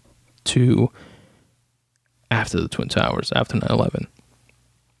through to after the Twin Towers, after 9/11.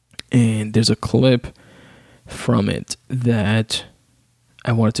 And there's a clip from it that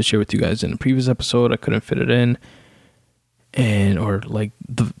I wanted to share with you guys in a previous episode. I couldn't fit it in, it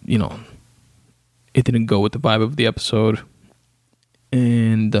didn't go with the vibe of the episode,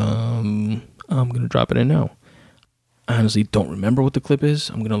 and I'm gonna drop it in now. I honestly don't remember what the clip is.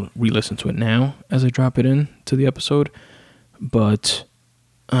 I'm gonna re-listen to it now as I drop it in to the episode, but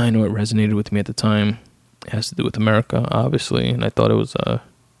I know it resonated with me at the time. It has to do with America, obviously, and I thought it was a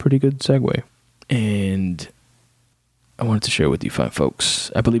pretty good segue. And I wanted to share with you fine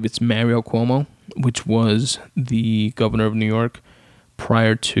folks. I believe it's Mario Cuomo, which was the governor of New York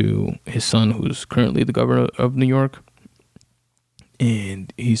prior to his son, who's currently the governor of New York.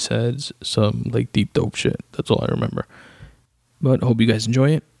 And he says some like deep dope shit. That's all I remember. But I hope you guys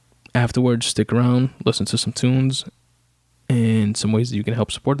enjoy it. Afterwards, stick around, listen to some tunes and some ways that you can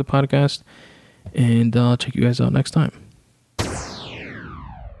help support the podcast. And I'll check you guys out next time.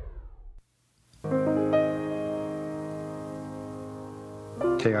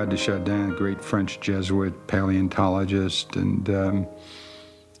 Teilhard de Chardin, great French Jesuit paleontologist and a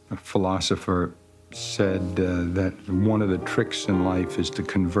philosopher, said that one of the tricks in life is to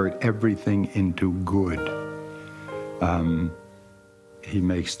convert everything into good. He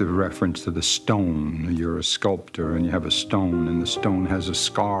makes the reference to the stone. You're a sculptor and you have a stone, and the stone has a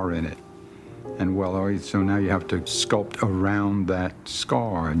scar in it. And so now you have to sculpt around that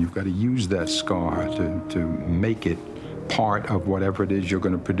scar, and you've got to use that scar to make it part of whatever it is you're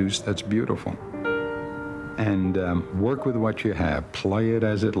going to produce that's beautiful. And work with what you have, play it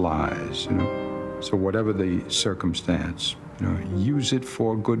as it lies, So whatever the circumstance, use it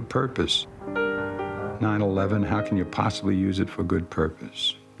for a good purpose. 9/11, how can you possibly use it for good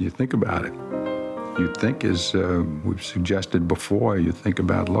purpose? You think about it. You think, as we've suggested before, you think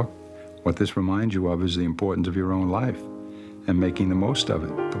about, look, what this reminds you of is the importance of your own life and making the most of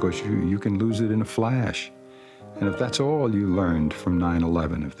it, because you can lose it in a flash. And if that's all you learned from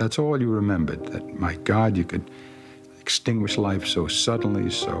 9/11, if that's all you remembered, that, my God, you could extinguish life so suddenly,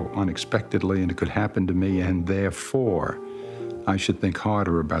 so unexpectedly, and it could happen to me, and therefore I should think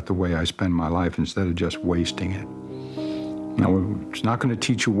harder about the way I spend my life instead of just wasting it. Now, it's not going to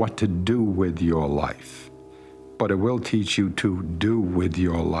teach you what to do with your life, but it will teach you to do with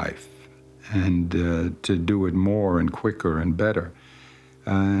your life, and to do it more and quicker and better.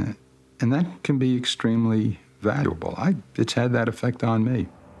 And that can be extremely valuable. It's had that effect on me.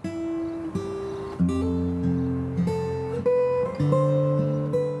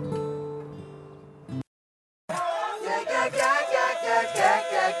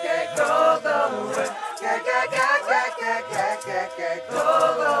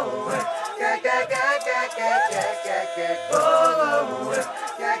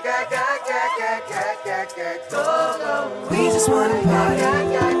 We just want to party,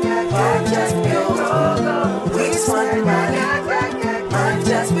 just for you. We just want to party,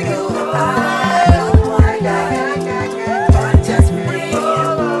 just for you. I don't want to die, party just for me. You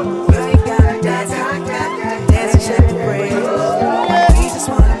ain't gotta dance and shake for free. We just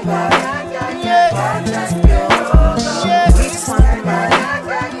want to party, just for you. We just want to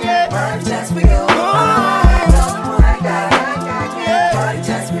party, just for you. I don't want to die, party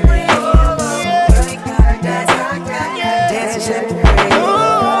just for me.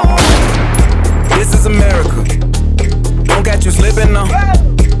 This is America. Don't catch you slipping now.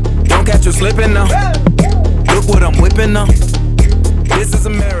 Don't catch you slipping now. Look what I'm whipping now. This is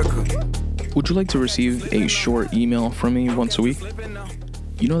America. Would you like to receive a short email from me once a week?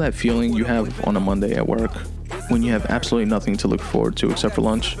 You know that feeling you have on a Monday at work when you have absolutely nothing to look forward to except for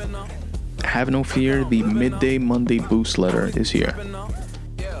lunch? Have no fear, the Midday Monday Boost letter is here.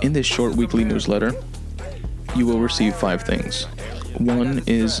 In this short weekly newsletter, you will receive 5 things. 1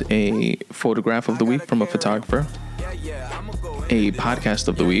 is a photograph of the week from a photographer. A podcast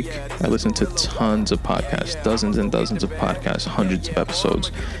of the week. I listen to tons of podcasts, dozens and dozens of podcasts, hundreds of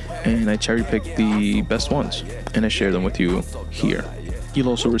episodes, and I cherry pick the best ones, and I share them with you here. You'll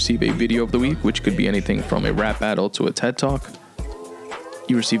also receive a video of the week, which could be anything from a rap battle to a TED Talk.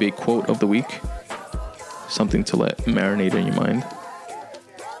 You receive a quote of the week, something to let marinate in your mind,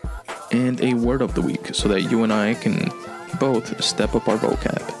 and a word of the week so that you and I can both step up our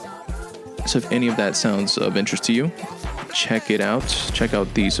vocab. So if any of that sounds of interest to you, check it out. Check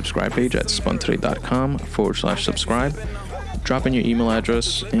out the subscribe page at spuntoday.com/subscribe. Drop in your email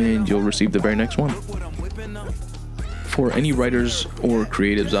address and you'll receive the very next one. For any writers or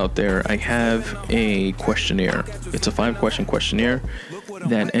creatives out there, I have a questionnaire. It's a 5-question questionnaire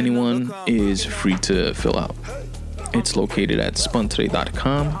that anyone is free to fill out. It's located at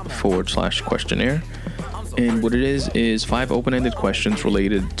spuntoday.com/questionnaire. And what it is 5 open-ended questions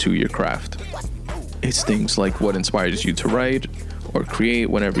related to your craft. It's things like what inspires you to write or create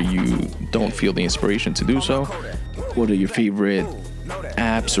whenever you don't feel the inspiration to do so. What are your favorite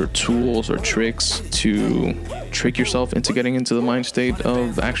apps or tools or tricks to trick yourself into getting into the mind state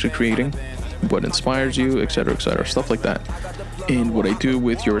of actually creating? What inspires you, etc., stuff like that. And what I do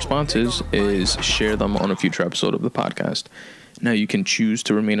with your responses is share them on a future episode of the podcast. Now, you can choose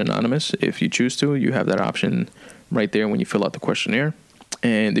to remain anonymous. If you choose to, you have that option right there when you fill out the questionnaire.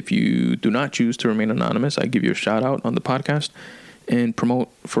 And if you do not choose to remain anonymous, I give you a shout out on the podcast and promote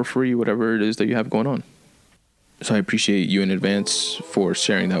for free whatever it is that you have going on. So I appreciate you in advance for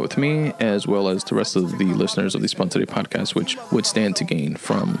sharing that with me, as well as the rest of the listeners of the Spun Today podcast, which would stand to gain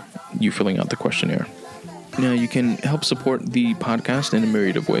from you filling out the questionnaire. Now, you can help support the podcast in a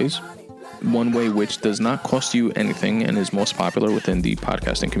myriad of ways. One way, which does not cost you anything and is most popular within the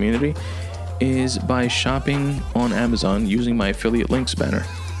podcasting community, is by shopping on Amazon using my affiliate links banner.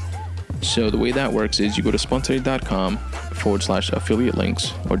 So the way that works is you go to spuntoday.com/affiliate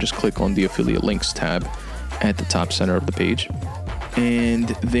links, or just click on the affiliate links tab at the top center of the page. And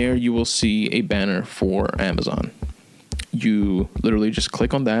there you will see a banner for Amazon. You literally just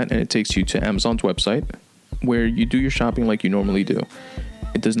click on that and it takes you to Amazon's website where you do your shopping like you normally do.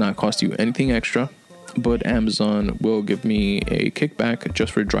 It does not cost you anything extra, but Amazon will give me a kickback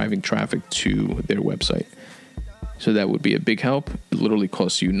just for driving traffic to their website. So that would be a big help. It literally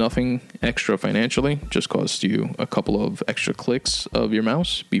costs you nothing extra financially, just costs you a couple of extra clicks of your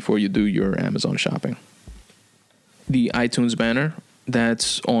mouse before you do your Amazon shopping. The iTunes banner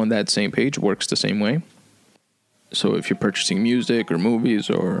that's on that same page works the same way. So if you're purchasing music or movies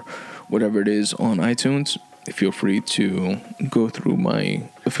or whatever it is on iTunes, feel free to go through my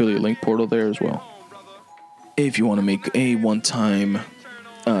affiliate link portal there as well. If you want to make a one-time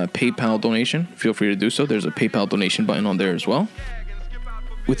PayPal donation, feel free to do so. There's a PayPal donation button on there as well.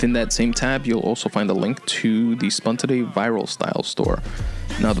 Within that same tab, you'll also find a link to the Spun Today Viral Style store.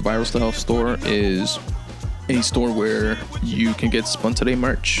 Now, the Viral Style store is a store where you can get Spun Today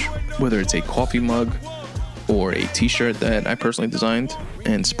merch, whether it's a coffee mug or a t-shirt that I personally designed.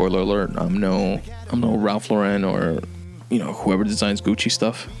 And spoiler alert, I'm no Ralph Lauren or, whoever designs Gucci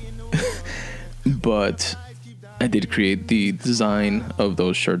stuff. But I did create the design of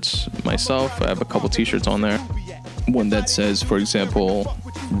those shirts myself. I have a couple t-shirts on there. One that says, for example,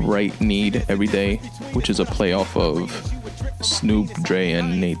 Right Need Every Day, which is a play off of Snoop, Dre,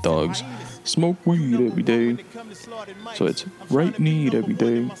 and Nate Dogg's Smoke Weed Every Day. So it's Right Need Every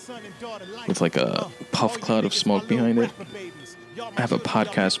Day with like a puff cloud of smoke behind it. I have a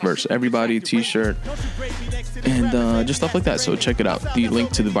podcast versus everybody t-shirt and just stuff like that. So check it out. The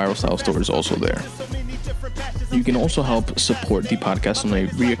link to the Viral Style store is also there. You can also help support the podcast on a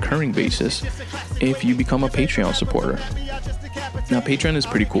reoccurring basis if you become a Patreon supporter. Now, Patreon is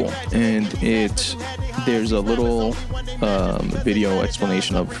pretty cool, and there's a little video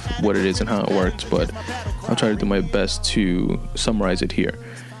explanation of what it is and how it works, but I'll try to do my best to summarize it here.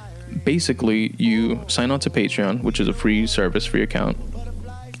 Basically, you sign on to Patreon, which is a free service, free account,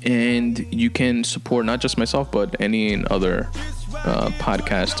 and you can support not just myself, but any other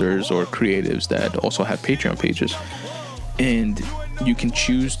podcasters or creatives that also have Patreon pages. And you can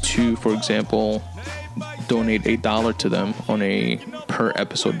choose to, for example, donate $1 to them on a per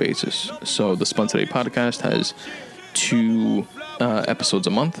episode basis. So the Spun Today podcast has 2 episodes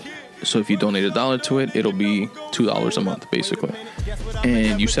a month. So if you donate $1 to it, it'll be $2 a month, basically.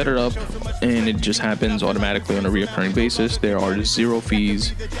 And you set it up, and it just happens automatically on a recurring basis. There are 0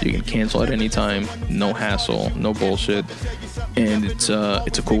 fees. You can cancel at any time. No hassle, no bullshit. And it's a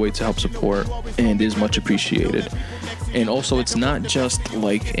cool way to help support, and is much appreciated. And also, it's not just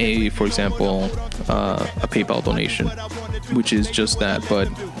like for example, a PayPal donation, which is just that. But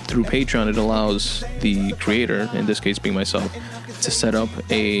through Patreon, it allows the creator, in this case being myself, to set up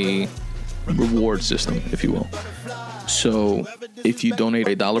a reward system, if you will. So if you donate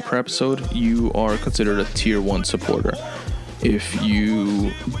 $1 per episode, you are considered a tier 1 supporter. If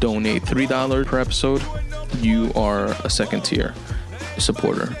you donate $3 per episode, you are a second tier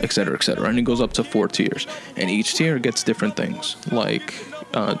supporter, etc., etc. And it goes up to 4 tiers. And each tier gets different things, like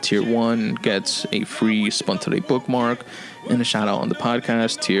Tier 1 gets a free Spun Today bookmark and a shout out on the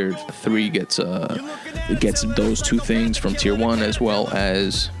podcast. Tier 3 gets those two things from Tier 1, as well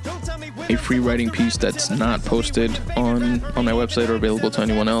as a free writing piece that's not posted on my website or available to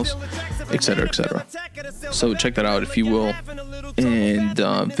anyone else, etc., etc. So check that out if you will, and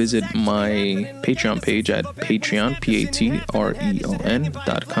visit my Patreon page at Patreon,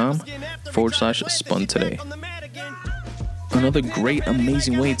 patreon.com/Spun Today. Another great,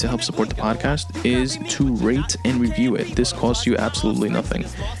 amazing way to help support the podcast is to rate and review it. This costs you absolutely nothing.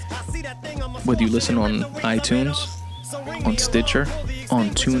 Whether you listen on iTunes, on Stitcher, on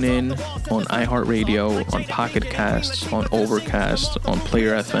TuneIn, on iHeartRadio, on Pocket Casts, on Overcast, on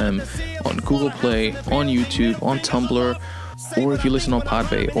Player FM, on Google Play, on YouTube, on Tumblr, or if you listen on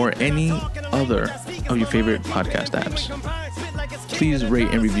Podbay or any other of your favorite podcast apps. Please rate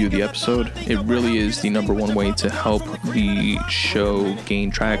and review the episode. It really is the number one way to help the show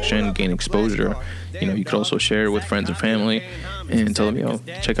gain traction, gain exposure. You know, you could also share it with friends and family and tell them,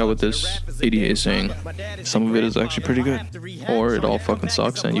 check out what this idiot is saying. Some of it is actually pretty good. Or it all fucking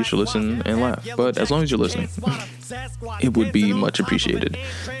sucks and you should listen and laugh. But as long as you're listening, it would be much appreciated.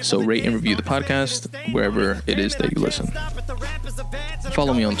 So rate and review the podcast wherever it is that you listen.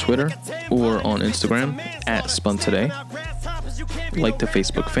 Follow me on Twitter or on Instagram at Spun Today. Like the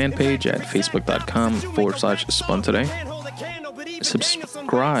Facebook fan page at facebook.com/Spun Today.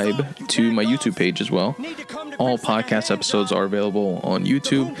 Subscribe to my YouTube page as well. All podcast episodes are available on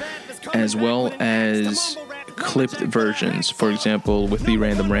YouTube, as well as clipped versions. For example, with the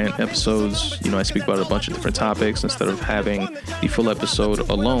Random Rant episodes, I speak about a bunch of different topics instead of having the full episode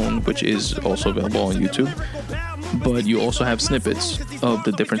alone, which is also available on YouTube. But you also have snippets of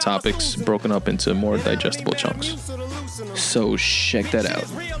the different topics broken up into more digestible chunks. So check that out.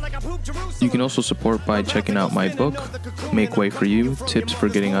 You can also support by checking out my book, Make Way for You, Tips for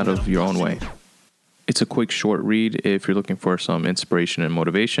Getting Out of Your Own Way. It's a quick short read if you're looking for some inspiration and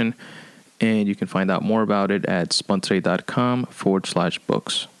motivation, and you can find out more about it at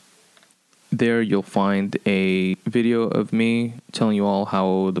spuntoday.com/books. There you'll find a video of me telling you all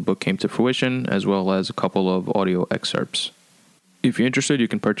how the book came to fruition, as well as a couple of audio excerpts. If you're interested, you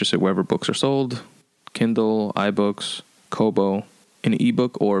can purchase it wherever books are sold: Kindle, iBooks, Kobo, in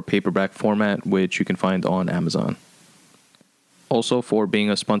ebook or paperback format, which you can find on Amazon. Also, for being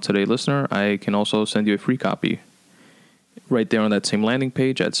a Spun Today listener, I can also send you a free copy. Right there on that same landing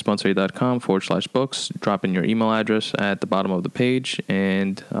page at spuntoday.com/books. Drop in your email address at the bottom of the page,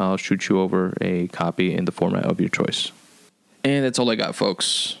 and I'll shoot you over a copy in the format of your choice. And that's all I got,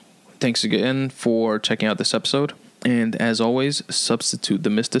 folks. Thanks again for checking out this episode. And as always, substitute the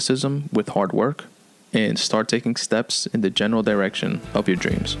mysticism with hard work and start taking steps in the general direction of your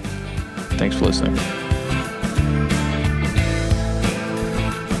dreams. Thanks for listening.